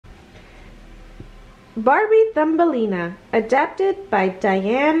Barbie Thumbelina, adapted by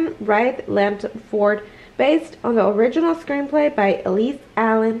DIANE WRIGHT LANDOLF, based on the original screenplay by ELISE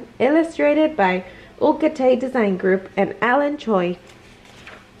ALLAN, illustrated by ULKUTAY Design Group and CHOI.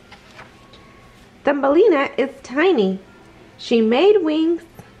 Thumbelina is tiny. She made wings.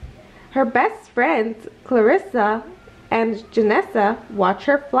 Her best friends, Clarissa and Janessa, watch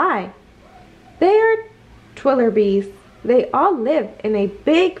her fly. They are twillerbees. They all live in a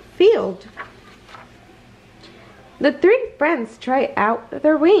big field. The three friends try out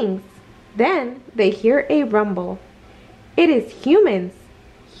their wings. Then they hear a rumble. It is humans.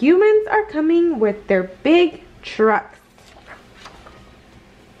 Humans are coming with their big trucks.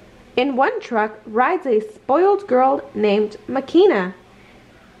 In one truck rides a spoiled girl named Makina.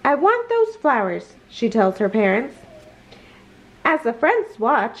 "I want those flowers," she tells her parents. As the friends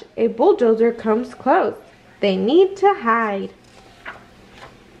watch, a bulldozer comes close. They need to hide.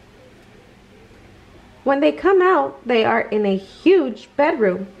 When they come out, they are in a huge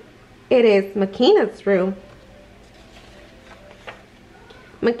bedroom. It is Makina's room.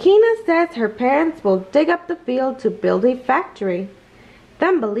 Makina says her parents will dig up the field to build a factory.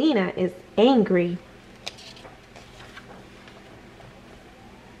 Thumbelina is angry.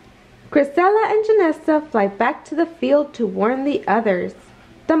 Clarissa and Janessa fly back to the field to warn the others.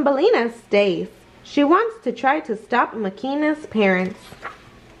 Thumbelina stays. She wants to try to stop Makina's parents.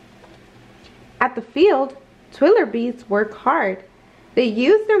 At the field, twillerbees work hard. They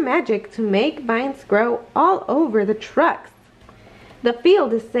use their magic to make vines grow all over the trucks. The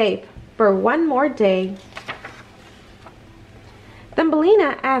field is safe for one more day.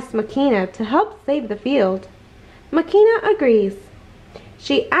 Thumbelina asks Makina to help save the field. Makina agrees.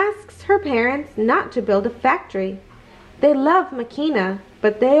 She asks her parents not to build a factory. They love Makina,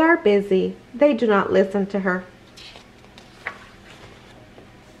 but they are busy. They do not listen to her.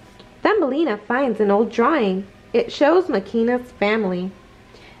 Thumbelina finds an old drawing. It shows Makina's family.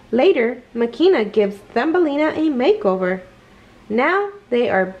 Later, Makina gives Thumbelina a makeover. Now they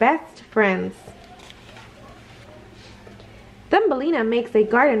are best friends. Thumbelina makes a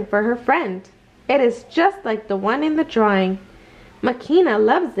garden for her friend. It is just like the one in the drawing. Makina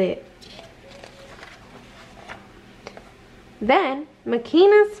loves it. Then,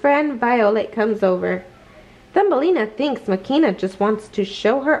 Makina's friend Violet comes over. Thumbelina thinks Makina just wants to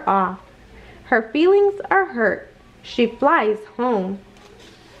show her off. Her feelings are hurt. She flies home.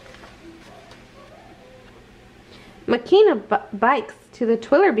 Makina bikes to the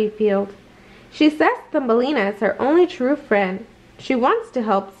twillerbee field. She says Thumbelina is her only true friend. She wants to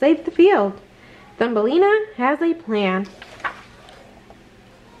help save the field. Thumbelina has a plan.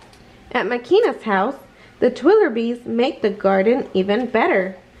 At Makina's house, the twillerbees make the garden even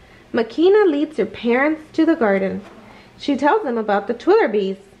better. Makina leads her parents to the garden. She tells them about the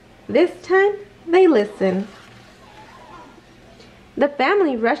twillerbees. This time, they listen. The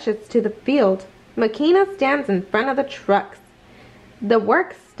family rushes to the field. Makina stands in front of the trucks. The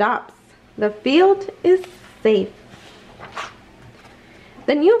work stops. The field is safe.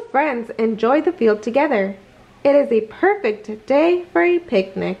 The new friends enjoy the field together. It is a perfect day for a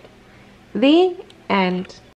picnic. The end.